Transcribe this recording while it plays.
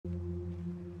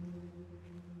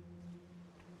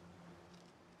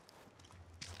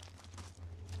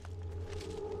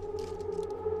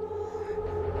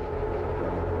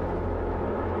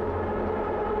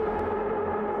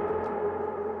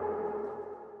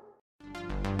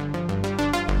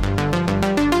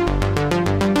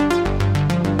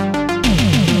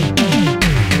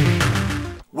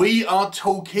are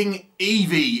talking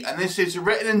Evie, and this is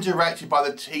written and directed by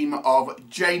the team of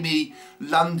Jamie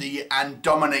Lundy and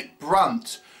Dominic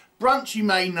Brunt. Brunt, you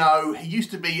may know, he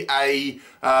used to be a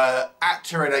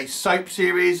actor in a soap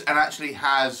series and actually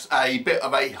has a bit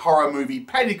of a horror movie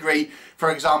pedigree.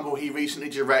 For example, he recently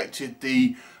directed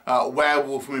the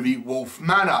werewolf movie Wolf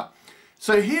Manor.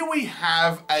 So here we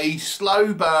have a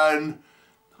slow burn,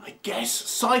 I guess,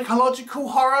 psychological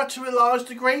horror to a large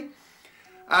degree.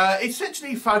 It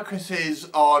essentially focuses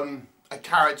on a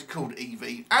character called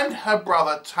Evie and her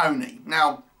brother Tony.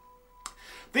 Now,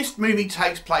 this movie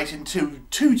takes place in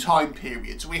two time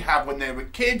periods. We have when they were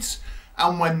kids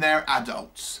and when they're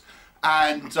adults.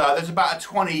 And there's about a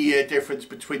 20-year difference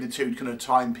between the two kind of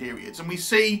time periods. And we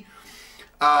see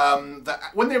that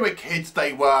when they were kids,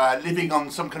 they were living on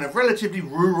some kind of relatively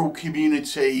rural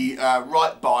community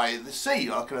right by the sea,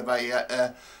 like kind of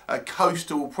a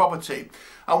coastal property.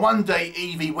 And one day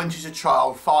Evie, when she's a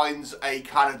child, finds a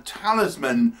kind of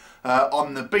talisman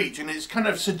on the beach, and it's kind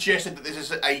of suggested that this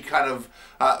is a kind of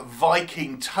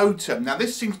Viking totem. Now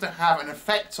this seems to have an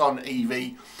effect on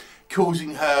Evie,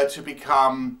 causing her to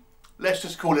become, let's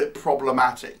just call it,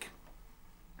 problematic.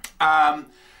 And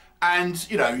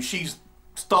you know, she's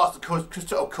starts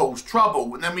to cause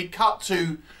trouble, and then we cut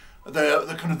to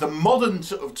the kind of the modern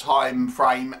sort of time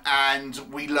frame, and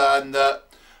we learn that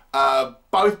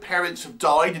both parents have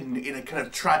died in a kind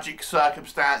of tragic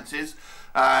circumstances,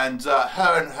 and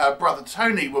her and her brother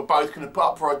Tony were both kind of put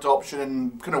up for adoption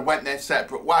and kind of went their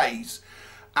separate ways.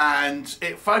 And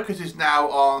it focuses now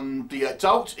on the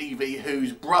adult Evie,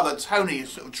 whose brother Tony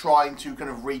is sort of trying to kind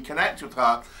of reconnect with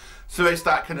her. So it's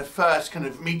that kind of first kind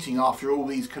of meeting after all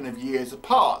these kind of years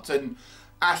apart. And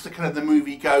as the kind of the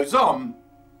movie goes on,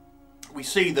 we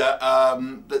see that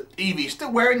that Evie's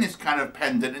still wearing this kind of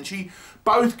pendant, and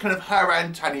both kind of her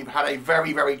and Tony have had a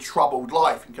very, very troubled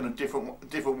life in kind of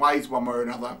different ways, one way or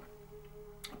another.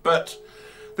 But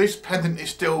this pendant is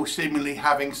still seemingly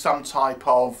having some type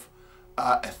of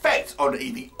effect on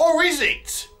Evie, or is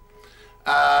it?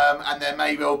 And there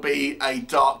may well be a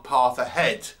dark path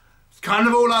ahead. It's kind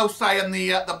of all I'll say on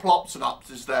the plot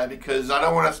synopsis there, because I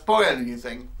don't want to spoil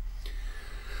anything.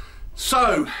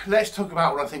 So let's talk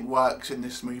about what I think works in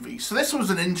this movie. So this was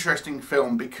an interesting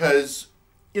film because,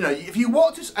 you know, if you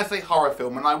watch this as a horror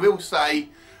film, and I will say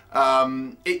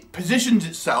it positions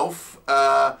itself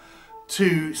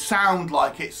to sound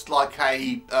like it's like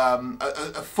a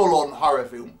full-on horror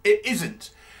film. It isn't.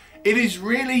 It is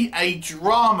really a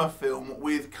drama film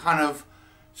with kind of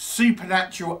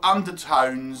supernatural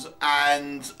undertones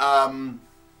and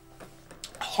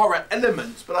horror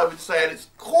elements, but I would say at its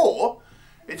core,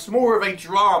 it's more of a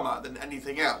drama than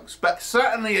anything else, but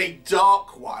certainly a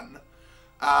dark one.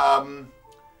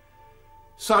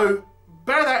 So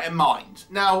bear that in mind.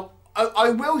 Now,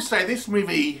 I will say this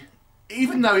movie,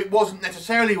 even though it wasn't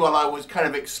necessarily what I was kind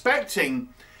of expecting,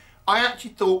 I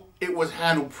actually thought it was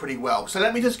handled pretty well. So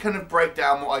let me just kind of break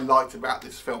down what I liked about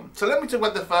this film. So let me talk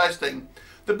about the first thing,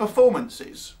 the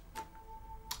performances.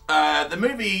 The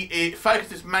movie, it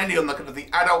focuses mainly on the kind of the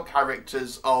adult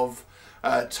characters of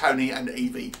Tony and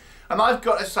Evie. And I've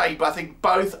got to say, but I think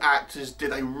both actors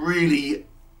did a really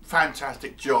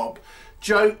fantastic job.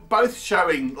 Both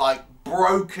showing like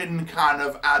broken kind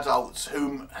of adults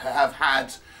who have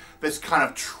had this kind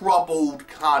of troubled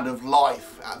kind of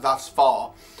life thus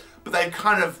far, but they've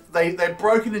kind of they're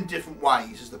broken in different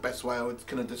ways is the best way I would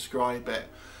kind of describe it.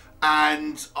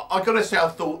 And I gotta say, I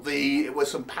thought it was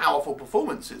some powerful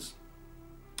performances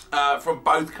from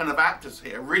both kind of actors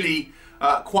here, really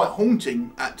quite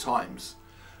haunting at times.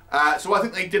 So I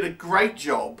think they did a great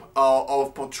job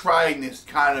of portraying this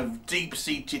kind of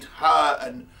deep-seated hurt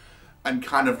and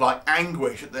kind of like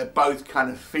anguish that they're both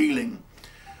kind of feeling.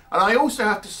 And I also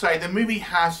have to say the movie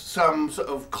has some sort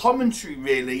of commentary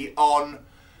really on,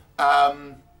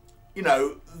 you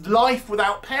know, life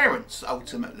without parents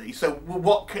ultimately. So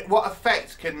what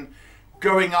effect can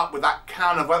growing up with that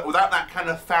kind of, without that kind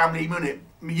of family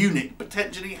unit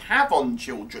potentially have on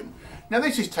children? Now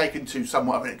this is taken to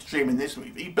somewhat of an extreme in this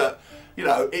movie, but you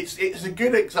know, it's a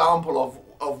good example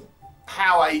of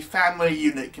how a family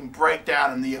unit can break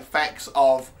down and the effects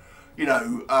of, you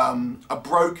know, a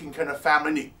broken kind of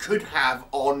family unit could have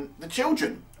on the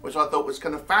children, which I thought was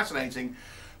kind of fascinating.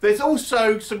 There's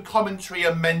also some commentary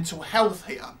on mental health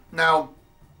here. Now,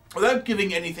 without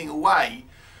giving anything away,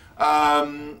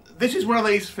 this is one of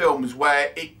these films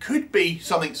where it could be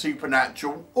something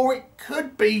supernatural, or it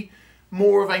could be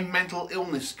more of a mental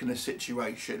illness kind of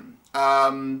situation.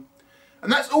 And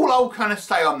that's all I'll kind of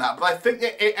say on that, but I think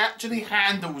that it actually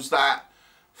handles that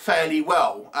fairly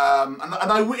well,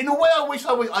 in a way I wish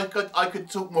I could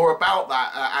talk more about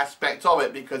that aspect of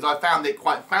it, because I found it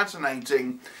quite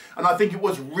fascinating, and I think it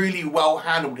was really well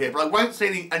handled here, but I won't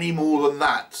say any more than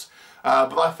that.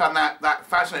 But I found that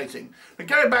fascinating. But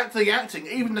going back to the acting,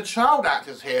 even the child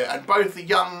actors here, and both the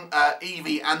young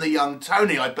Evie and the young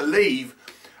Tony, I believe,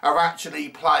 are actually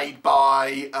played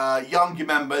by younger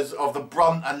members of the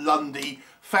Brunt and Lundy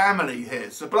family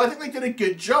here. So, but I think they did a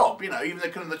good job, you know,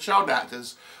 even the child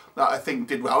actors that I think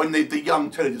did well. And the young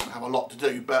Tony doesn't have a lot to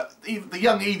do, but even the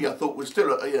young Evie I thought was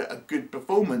still a good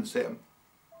performance here.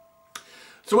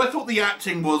 So I thought the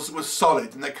acting was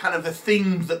solid, and the kind of the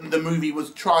themes that the movie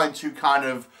was trying to kind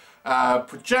of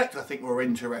project, I think, were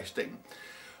interesting.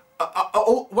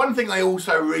 One thing I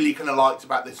also really kind of liked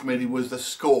about this movie was the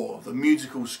score, the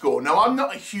musical score. Now, I'm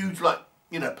not a huge, person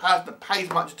that pays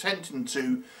much attention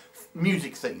to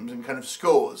music themes and kind of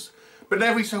scores, but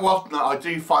every so often I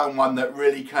do find one that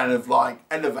really kind of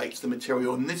elevates the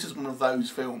material, and this is one of those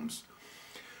films.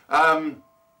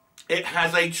 It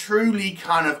has a truly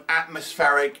kind of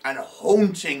atmospheric and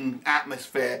haunting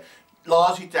atmosphere,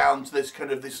 largely down to this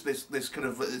kind of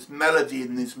this melody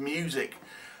and this music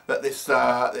that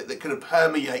that kind of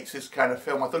permeates this kind of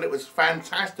film. I thought it was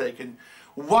fantastic and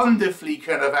wonderfully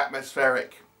kind of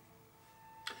atmospheric.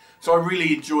 So I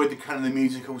really enjoyed the kind of the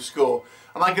musical score.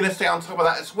 And I'm going to say on top of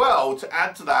that as well, to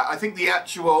add to that, I think the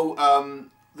actual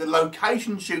the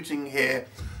location shooting here,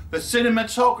 the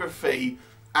cinematography,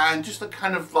 and just the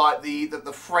kind of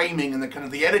the framing and the kind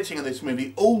of the editing of this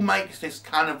movie all makes this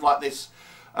kind of this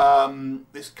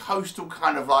this coastal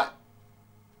kind of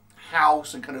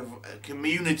house and kind of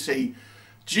community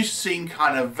just seem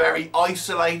kind of very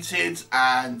isolated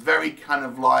and very kind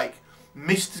of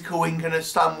mystical in kind of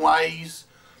some ways.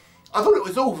 I thought it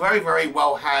was all very, very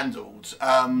well handled.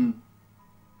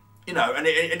 You know, and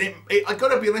I got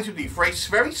to be honest with you, for a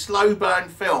very slow burn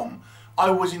film,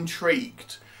 I was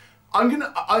intrigued.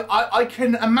 I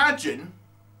can imagine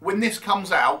when this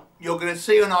comes out, you're going to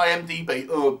see on IMDb,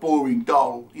 oh, boring,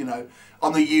 dull, you know,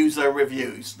 on the user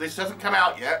reviews. This hasn't come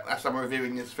out yet, as I'm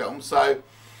reviewing this film, so,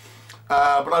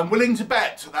 but I'm willing to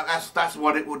bet that that's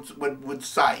what it would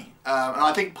say. And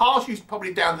I think partially it's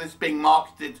probably down to this being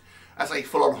marketed as a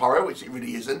full-on horror, which it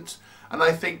really isn't. And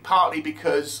I think partly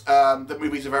because the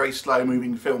movie's a very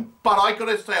slow-moving film. But I got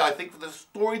to say, I think for the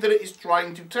story that it is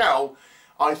trying to tell,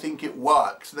 I think it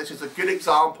works. This is a good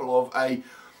example of a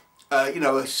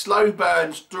a slow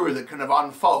burn story that kind of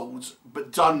unfolds,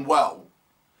 but done well.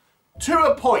 To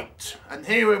a point, and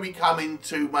here we come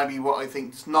into maybe what I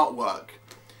think does not work.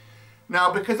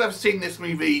 Now, because I've seen this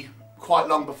movie quite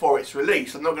long before its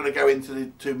release, I'm not going to go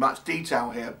into too much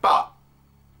detail here, but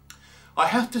I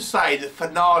have to say the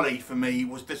finale for me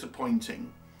was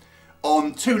disappointing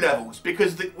on two levels,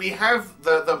 because we have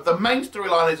the main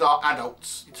storyline is our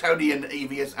adults, Tony and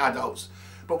Evie as adults,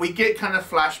 but we get kind of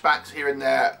flashbacks here and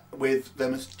there with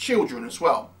them as children as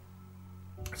well.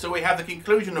 So we have the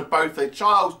conclusion of both the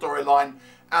child storyline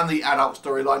and the adult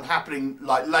storyline happening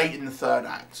late in the third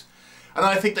act. And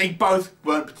I think they both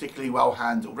weren't particularly well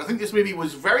handled. I think this movie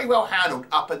was very well handled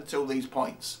up until these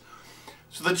points.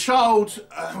 So the child,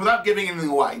 without giving anything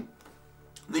away,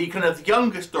 the kind of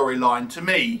younger storyline to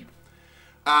me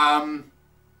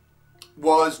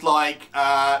was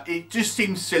it just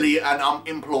seems silly and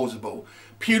implausible.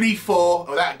 Purely for,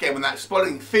 without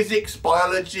spoiling, physics,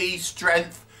 biology,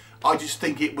 strength, I just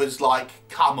think it was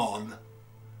come on.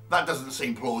 That doesn't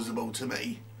seem plausible to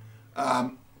me.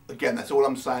 Again, that's all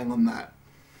I'm saying on that.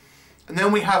 And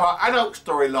then we have our adult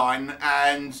storyline,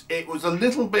 and it was a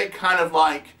little bit kind of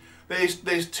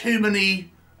there's too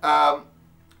many,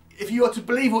 if you are to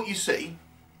believe what you see,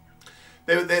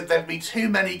 there'd be too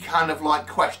many kind of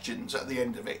questions at the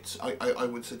end of it, I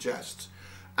would suggest.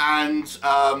 And,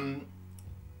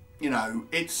 you know,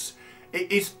 it's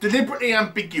deliberately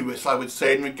ambiguous, I would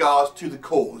say, in regards to the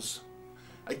cause.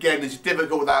 Again, it's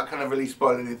difficult without kind of really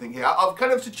spoiling anything here. I've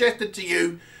kind of suggested to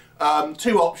you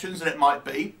two options, and it might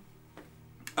be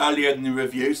earlier in the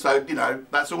review, so, you know,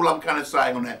 that's all I'm kind of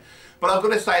saying on it. But I've got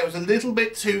to say it was a little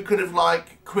bit too kind of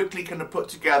quickly kind of put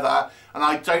together, and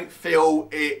I don't feel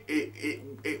it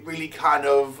really kind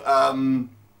of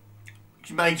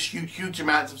made huge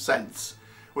amounts of sense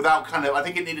without kind of, I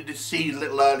think it needed to seed a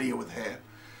little earlier with here.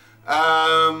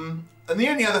 And the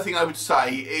only other thing I would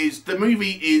say is the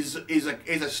movie is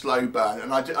a slow burn,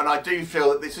 and I do feel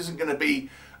that this isn't going to be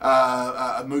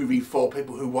a movie for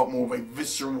people who want more of a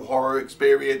visceral horror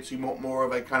experience, who want more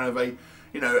of a kind of a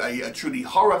truly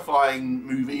horrifying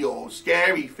movie or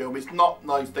scary film. It's not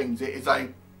those things. It is a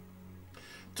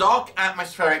dark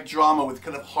atmospheric drama with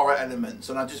kind of horror elements,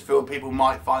 and I just feel people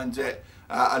might find it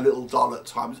a little dull at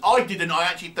times. I didn't. I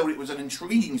actually thought it was an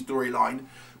intriguing storyline,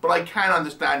 but I can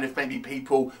understand if maybe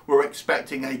people were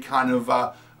expecting a kind of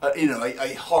you know,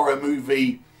 a horror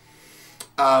movie,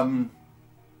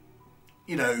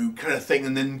 you know, kind of thing,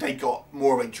 and then they got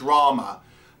more of a drama.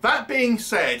 That being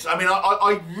said, I mean,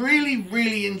 I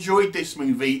really enjoyed this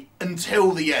movie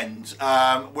until the end,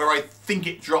 where I think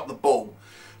it dropped the ball.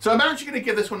 So I'm actually going to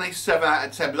give this one a 7 out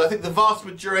of 10, because I think the vast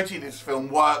majority of this film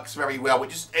works very well.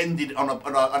 It just ended on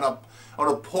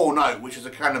a poor note, which is a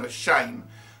kind of a shame.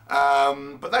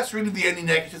 But that's really the only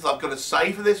negatives I've got to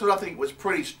say for this one. I think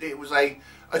it was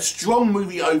a strong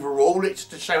movie overall. It's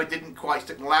just a shame it didn't quite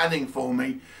stick landing for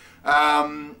me.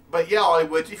 But yeah, I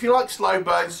would, if you like slow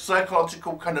burns,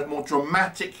 psychological, kind of more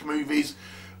dramatic movies,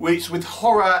 which with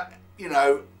horror, you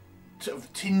know, sort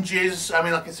of tinges. I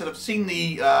mean, like I said, I've seen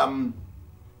the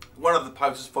one of the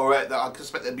posters for it, that I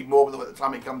suspect there'd be more by the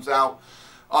time it comes out.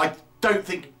 I don't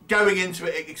think going into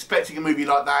it expecting a movie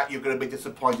like that, you're going to be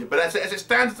disappointed. But as it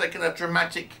stands as a kind of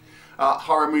dramatic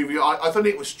horror movie, I thought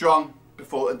it was strong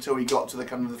until we got to the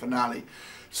kind of the finale.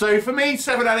 So for me,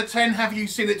 7 out of 10. Have you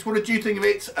seen it? What did you think of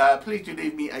it? Please do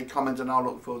leave me a comment, and I'll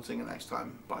look forward to seeing you next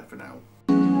time. Bye for now.